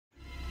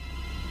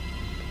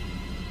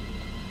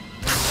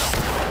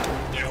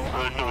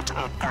will not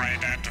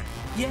upgrade it.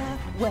 Yeah,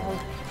 well,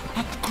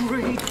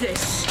 upgrade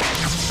this.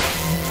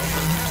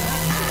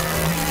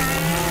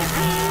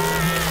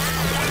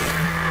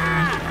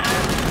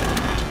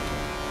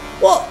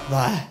 What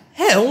the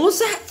hell was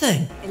that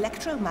thing?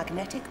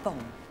 Electromagnetic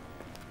bomb.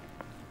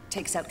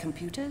 Takes out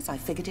computers. I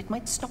figured it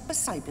might stop a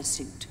cyber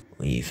suit.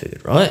 Well, you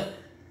figured right.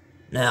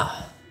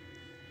 Now,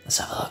 let's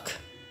have a look.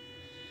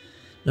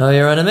 Know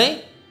your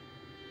enemy?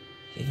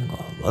 Even got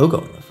a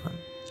logo on the front.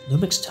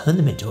 Lumix turned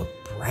them into a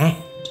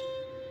brand.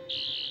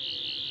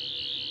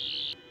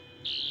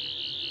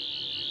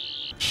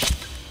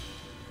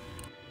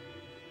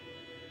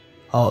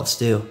 Heart of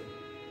steel.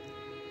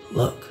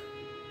 Look.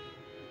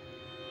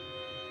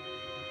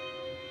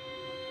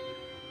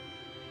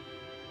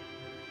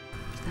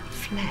 The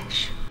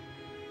flesh.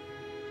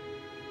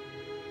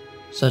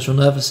 Central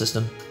nervous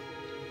system.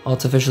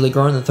 Artificially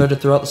grown and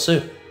threaded throughout the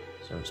suit.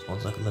 So it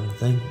responds like a living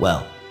thing.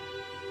 Well,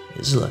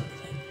 it is a living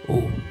thing.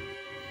 Oh,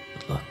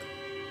 but look.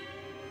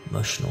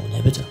 Emotional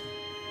inhibitor.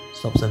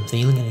 Stops them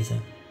feeling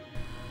anything.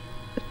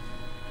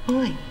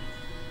 Why?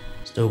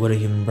 Still got a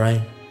human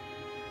brain.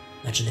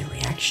 Imagine their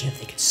reaction if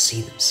they could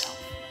see themselves.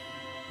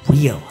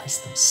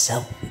 Realize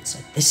themselves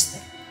inside this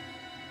thing.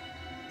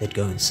 They'd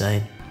go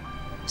insane.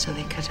 So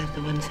they cut out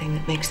the one thing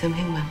that makes them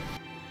human.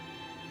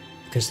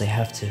 Because they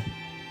have to.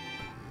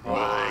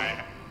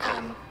 Why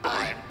am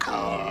I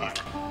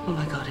cold? Oh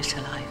my god, it's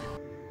alive.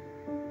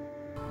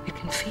 It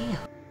can feel.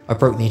 I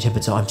broke the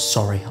inhibitor. I'm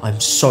sorry. I'm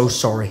so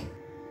sorry.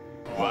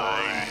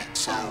 Why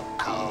so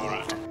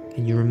cold?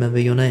 Can you remember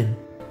your name?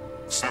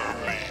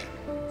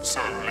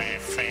 Suddenly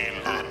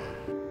feeling.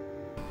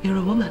 You're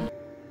a woman.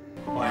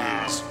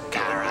 Where's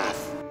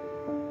Gareth?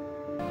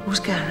 Who's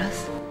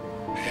Gareth?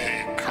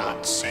 He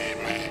can't see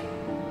me.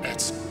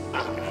 It's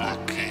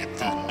unlucky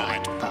the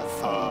night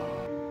before.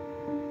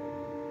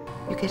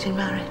 You're getting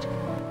married.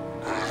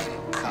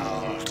 I'm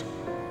cold.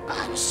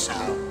 I'm so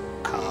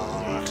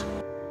cold.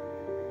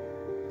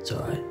 It's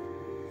alright.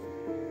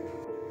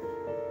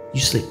 You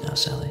sleep now,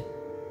 Sally.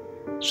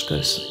 Just go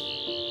to sleep.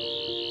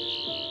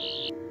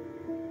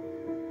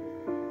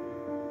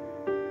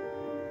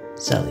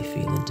 Sally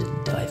Phelan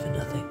didn't die for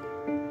nothing.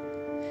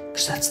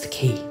 Because that's the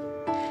key.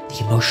 The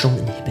emotional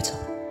inhibitor.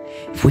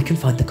 If we can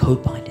find the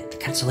code behind it, the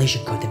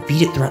cancellation code, then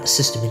feed it throughout the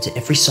system into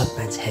every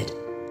Cyberman's head,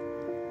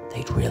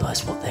 they'd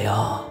realize what they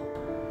are.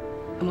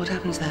 And what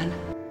happens then?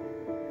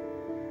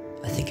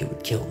 I think it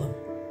would kill them.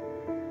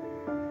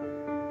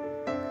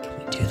 Can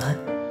we do that?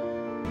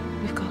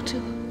 We've got to.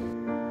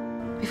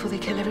 Before they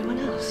kill everyone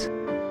else.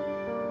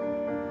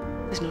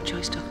 There's no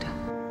choice, Doctor.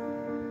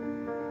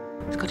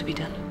 It's got to be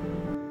done.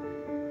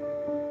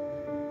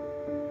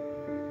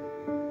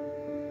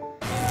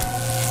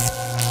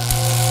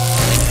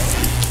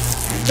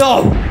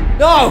 No!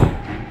 No!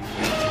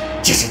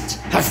 Didn't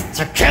have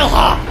to kill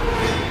her!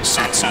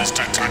 Sensors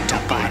detect a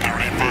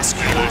binary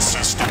vascular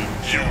system.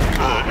 You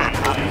are an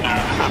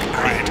unknown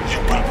upgrade. You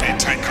will be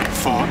taken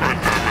for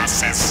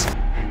analysis.